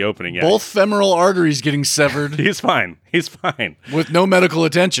reverse of the opening. Yeah. Both femoral arteries getting severed. He's fine. With no medical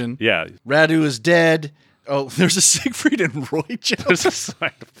attention. Yeah. Radu is dead. Oh, there's a Siegfried and Roy joke. There's a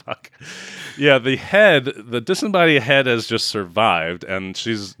fuck. Yeah, the disembodied head has just survived, and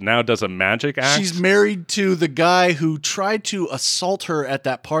she's now does a magic act. She's married to the guy who tried to assault her at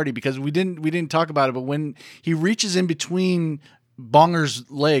that party, because we didn't talk about it, but when he reaches in between Bonger's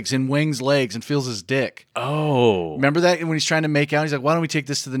legs and Wang's legs and feels his dick. Oh. Remember that? And when he's trying to make out, he's like, why don't we take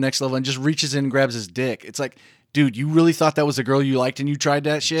this to the next level, and just reaches in and grabs his dick. It's like, dude, you really thought that was the girl you liked and you tried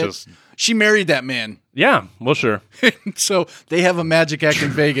that shit? She married that man. Yeah, well, sure. So they have a magic act in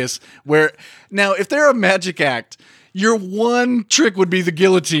Vegas where, now, if they're a magic act, your one trick would be the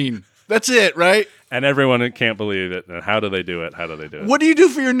guillotine. That's it, right? And everyone can't believe it. How do they do it? What do you do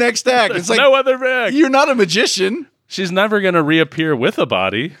for your next act? It's like no other act. You're not a magician. She's never going to reappear with a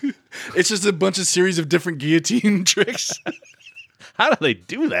body. It's just a bunch of series of different guillotine tricks. How do they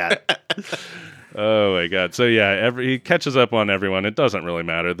do that? Oh my god! So yeah, he catches up on everyone. It doesn't really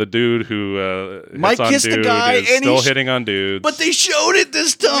matter. The dude who might kiss the guy is and still hitting on dudes, but they showed it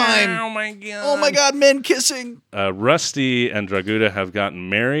this time. Oh my god! Oh my god! Men kissing. Rusty and Draguda have gotten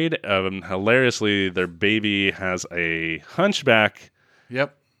married. Hilariously, their baby has a hunchback.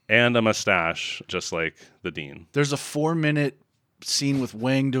 Yep. And a mustache, just like the dean. There's a 4-minute scene with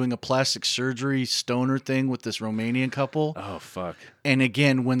Wang doing a plastic surgery stoner thing with this Romanian couple. Oh, fuck. And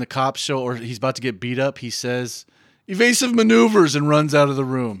again, when the cops show, or he's about to get beat up, he says, "Evasive maneuvers," and runs out of the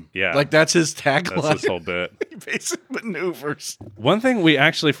room. Yeah. Like, that's his tagline. That's his whole bit. Evasive maneuvers. One thing we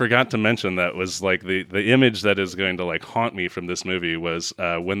actually forgot to mention that was like the image that is going to like haunt me from this movie was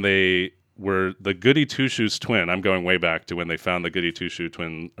when they were the Goody Two-Shoes twin. I'm going way back to when they found the Goody Two-Shoe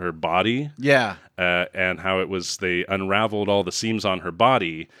twin, her body. Yeah. And how it was they unraveled all the seams on her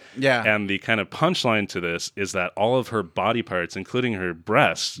body. Yeah. And the kind of punchline to this is that all of her body parts, including her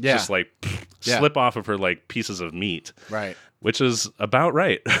breasts, just like slip off of her like pieces of meat. Right. Which is about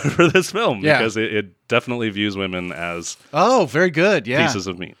right for this film because it definitely views women as very good. Yeah. pieces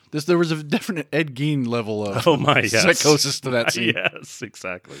of meat. There was a definite Ed Gein level of psychosis to that scene. Yes,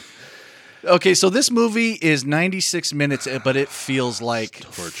 exactly. Okay, so this movie is 96 minutes, but it feels like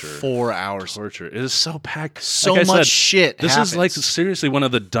torture. 4 hours. Torture. It is so packed. So like much shit This happens. is like seriously one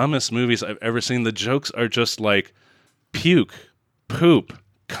of the dumbest movies I've ever seen. The jokes are just like puke, poop,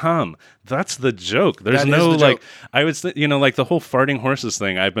 cum. That's the joke. There's no like, I would say, like the whole farting horses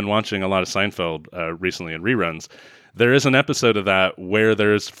thing. I've been watching a lot of Seinfeld recently in reruns. There is an episode of that where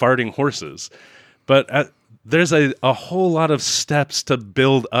there's farting horses. But there's a whole lot of steps to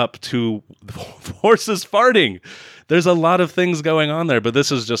build up to horses farting. There's a lot of things going on there, but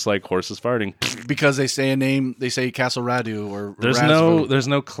this is just like horses farting. Because they say a name, they say Castle Radu or There's Razvo.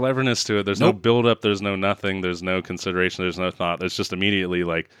 no cleverness to it. There's no build up. There's no nothing. There's no consideration. There's no thought. It's just immediately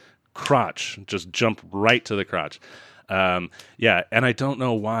like crotch. Just jump right to the crotch. Yeah, and I don't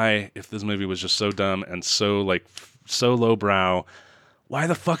know why, if this movie was just so dumb and so like so lowbrow, why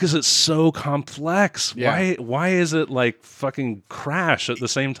the fuck is it so complex? Yeah. Why is it like fucking Crash at the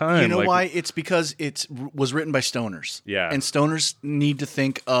same time? You know Like, why? It's because it was written by stoners. Yeah. And stoners need to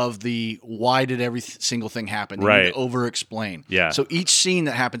think of the why did every single thing happen. They Right. need to over-explain. Yeah. So each scene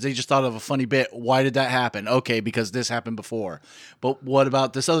that happens, they just thought of a funny bit. Why did that happen? Okay, because this happened before. But what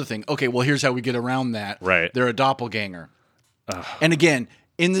about this other thing? Okay, well, here's how we get around that. Right. They're a doppelganger. And again,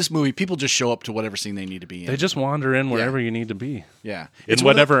 in this movie, people just show up to whatever scene they need to be in. they just wander in wherever you need to be. Yeah. In It's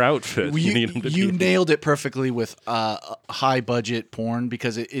one of the- whatever outfit you need them to you be. nailed it perfectly with high budget porn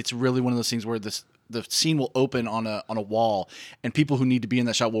because it's really one of those things where the scene will open on a wall and people who need to be in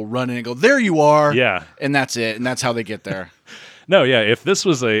that shot will run in and go, there you are. Yeah. And that's it. And that's how they get there. No, yeah. If this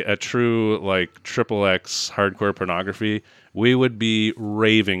was a true like XXX hardcore pornography, we would be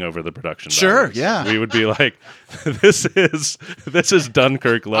raving over the production. Sure, values. yeah. We would be like, this is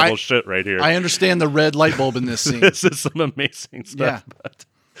Dunkirk level shit right here. I understand the red light bulb in this scene. This is some amazing stuff. But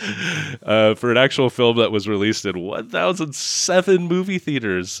for an actual film that was released in 1,007 movie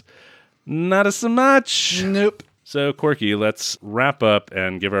theaters, not so much. Nope. So, Corky, let's wrap up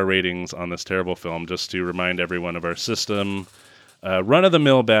and give our ratings on this terrible film just to remind everyone of our system.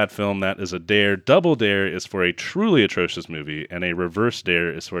 Run-of-the-mill bad film, that is a dare. Double dare is for a truly atrocious movie, and a reverse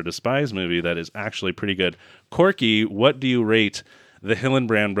dare is for a despised movie that is actually pretty good. Corky, what do you rate the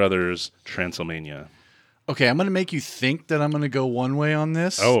Hillenbrand Brothers' Transylvania? Okay, I'm going to make you think that I'm going to go one way on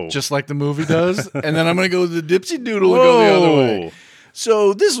this, Oh. just like the movie does, and then I'm going to go the Dipsy Doodle and go the other way.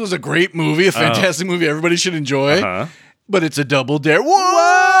 So this was a great movie, a fantastic movie everybody should enjoy, Uh-huh. but it's a double dare.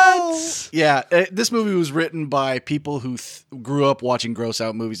 What? Yeah, this movie was written by people who grew up watching gross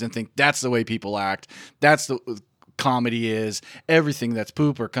out movies and think that's the way people act. That's the comedy is. Everything that's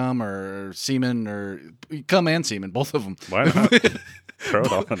poop or cum or semen or cum and semen, both of them. Why not? Throw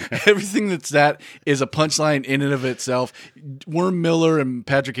it all in there. Everything that is a punchline in and of itself. Worm Miller and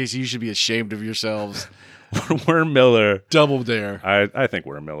Patrick Casey, you should be ashamed of yourselves. Worm Miller. Double dare. I think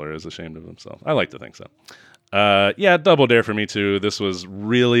Worm Miller is ashamed of himself. I like to think so. Yeah, double dare for me too. This was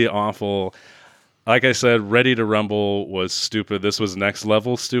really awful. Like I said, Ready to Rumble was stupid. This was next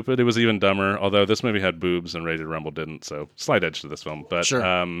level stupid. It was even dumber, although this movie had boobs and Ready to Rumble didn't, so slight edge to this film. But Sure.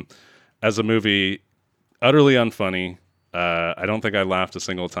 As a movie, utterly unfunny. I don't think I laughed a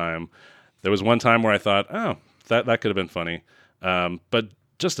single time. There was one time where I thought, oh, that could have been funny. But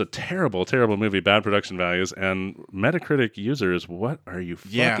just a terrible, terrible movie, bad production values, and Metacritic users, what are you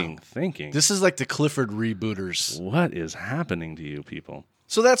fucking thinking? This is like the Clifford rebooters. What is happening to you people?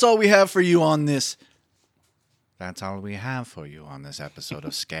 So that's all we have for you on this. That's all we have for you on this episode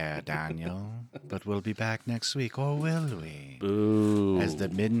of Scare Daniel. But we'll be back next week, or will we? Boo. As the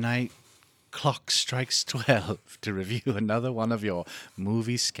midnight clock strikes 12 to review another one of your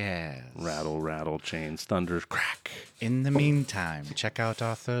movie scares. Rattle, rattle, chains, thunder, crack. In the meantime, check out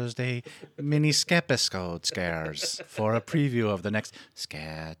our Thursday mini Skepiscode scares for a preview of the next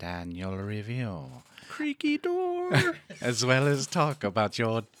Scare Daniel review, Creaky door. as well as talk about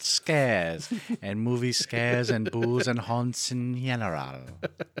your scares and movie scares and booze and haunts in general.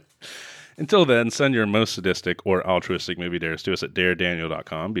 Until then, send your most sadistic or altruistic movie dares to us at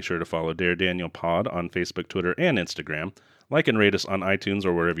daredaniel.com. Be sure to follow Dare Daniel Pod on Facebook, Twitter, and Instagram. Like and rate us on iTunes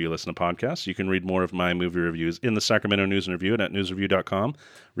or wherever you listen to podcasts. You can read more of my movie reviews in the Sacramento News and Review and at newsreview.com.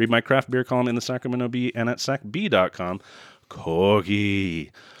 Read my craft beer column in the Sacramento Bee and at sacb.com. Corgi,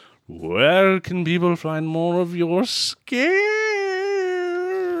 where can people find more of your scary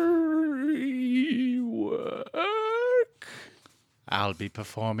work? I'll be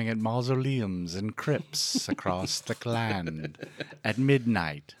performing at mausoleums and crypts across the land at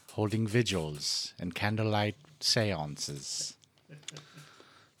midnight, holding vigils and candlelight seances.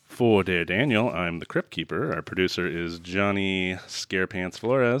 For Dare Daniel, I'm the Crypt Keeper. Our producer is Johnny Scarepants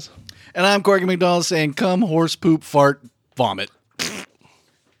Flores. And I'm Corky McDonald saying, come, horse, poop, fart, vomit.